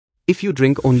If you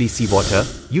drink only seawater,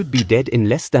 you'd be dead in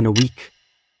less than a week.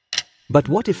 But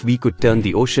what if we could turn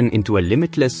the ocean into a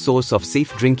limitless source of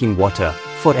safe drinking water,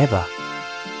 forever?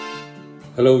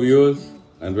 Hello viewers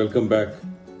and welcome back.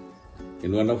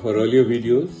 In one of our earlier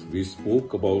videos, we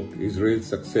spoke about Israel's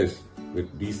success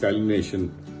with desalination,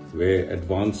 where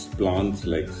advanced plants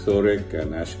like Sorek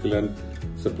and Ashkelon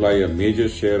supply a major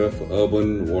share of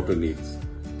urban water needs.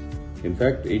 In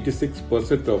fact,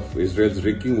 86% of Israel's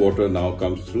drinking water now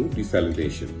comes through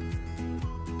desalination.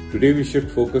 Today we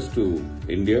shift focus to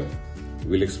India.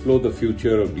 We'll explore the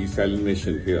future of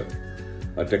desalination here,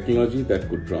 a technology that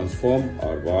could transform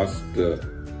our vast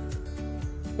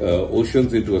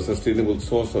oceans into a sustainable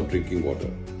source of drinking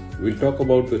water. We'll talk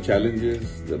about the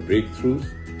challenges, the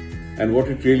breakthroughs, and what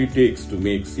it really takes to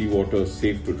make seawater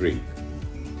safe to drink.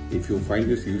 If you find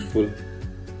this useful,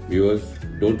 viewers,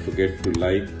 don't forget to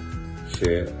like,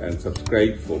 share and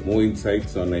subscribe for more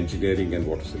insights on engineering and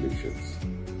water solutions.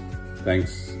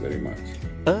 Thanks very much.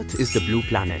 Earth is the blue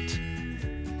planet.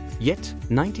 Yet,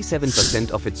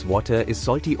 97% of its water is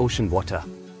salty ocean water.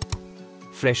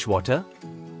 Fresh water?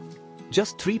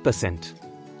 Just 3%.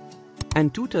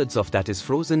 And 2/3 of that is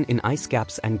frozen in ice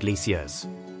caps and glaciers.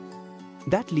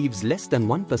 That leaves less than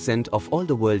 1% of all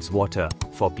the world's water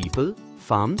for people,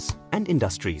 farms, and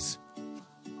industries.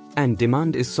 And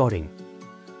demand is soaring.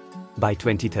 By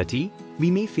 2030, we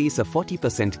may face a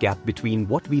 40% gap between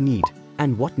what we need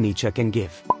and what nature can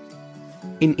give.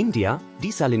 In India,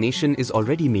 desalination is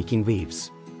already making waves.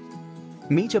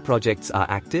 Major projects are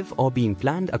active or being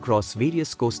planned across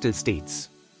various coastal states.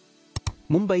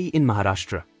 Mumbai in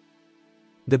Maharashtra.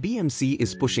 The BMC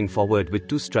is pushing forward with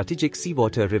 2 strategic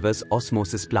seawater reverse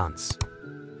osmosis plants.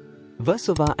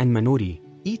 Versova and Manori,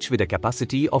 each with a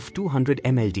capacity of 200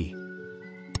 MLD.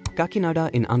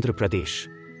 Kakinada in Andhra Pradesh.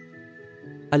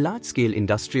 A large-scale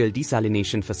industrial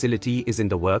desalination facility is in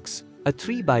the works, a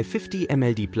 3 by 50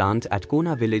 MLD plant at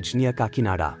Kona village near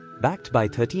Kakinada, backed by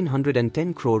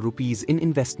 1310 crore rupees in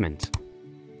investment.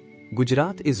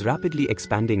 Gujarat is rapidly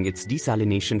expanding its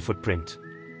desalination footprint.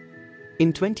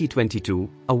 In 2022,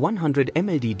 a 100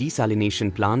 MLD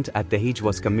desalination plant at Dahej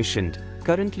was commissioned,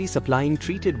 currently supplying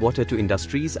treated water to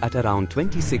industries at around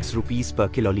 26 rupees per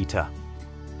kiloliter.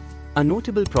 A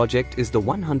notable project is the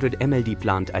 100 MLD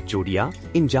plant at Jodia,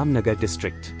 in Jamnagar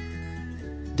district.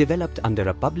 Developed under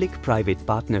a public-private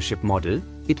partnership model,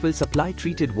 it will supply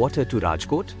treated water to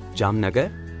Rajkot, Jamnagar,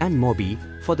 and Morbi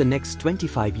for the next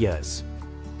 25 years.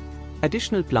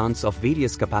 Additional plants of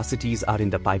various capacities are in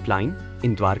the pipeline,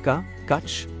 in Dwarka,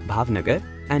 Kutch, Bhavnagar,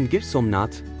 and Gir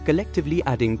Somnath, collectively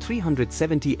adding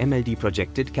 370 MLD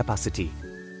projected capacity.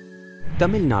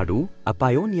 Tamil Nadu, a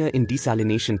pioneer in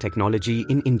desalination technology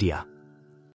in India.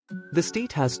 The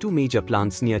state has 2 major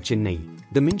plants near Chennai,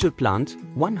 the Minjur plant,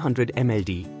 100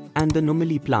 MLD, and the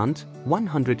Numili plant,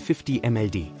 150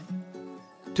 MLD.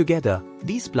 Together,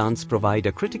 these plants provide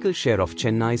a critical share of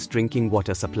Chennai's drinking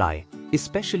water supply,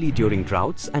 especially during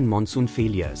droughts and monsoon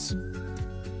failures.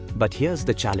 But here's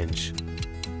the challenge.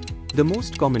 The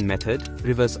most common method,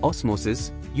 reverse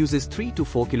osmosis, uses 3 to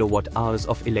 4 kilowatt-hours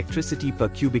of electricity per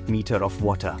cubic meter of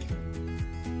water.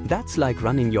 That's like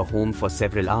running your home for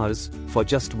several hours for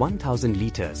just 1000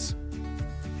 liters.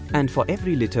 And for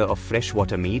every liter of fresh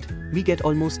water made, we get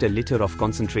almost a liter of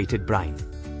concentrated brine,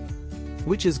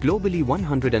 which is globally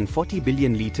 140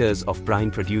 billion liters of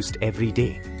brine produced every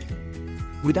day.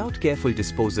 Without careful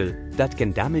disposal, that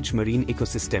can damage marine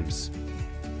ecosystems.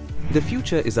 The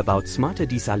future is about smarter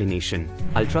desalination,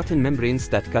 ultra-thin membranes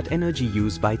that cut energy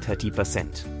use by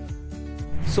 30%,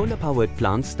 solar-powered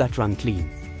plants that run clean,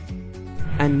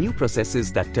 and new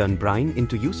processes that turn brine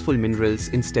into useful minerals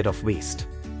instead of waste.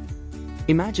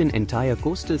 Imagine entire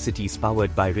coastal cities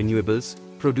powered by renewables,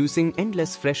 producing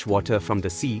endless fresh water from the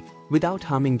sea without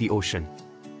harming the ocean.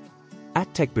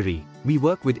 At TekBerry, we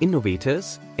work with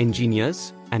innovators,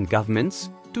 engineers, and governments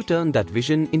to turn that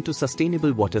vision into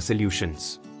sustainable water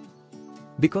solutions.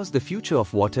 Because the future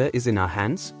of water is in our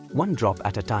hands, one drop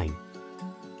at a time.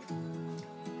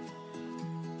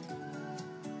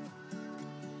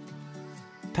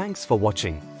 Thanks for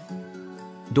watching.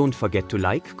 Don't forget to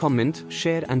like, comment,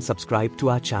 share and subscribe to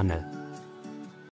our channel.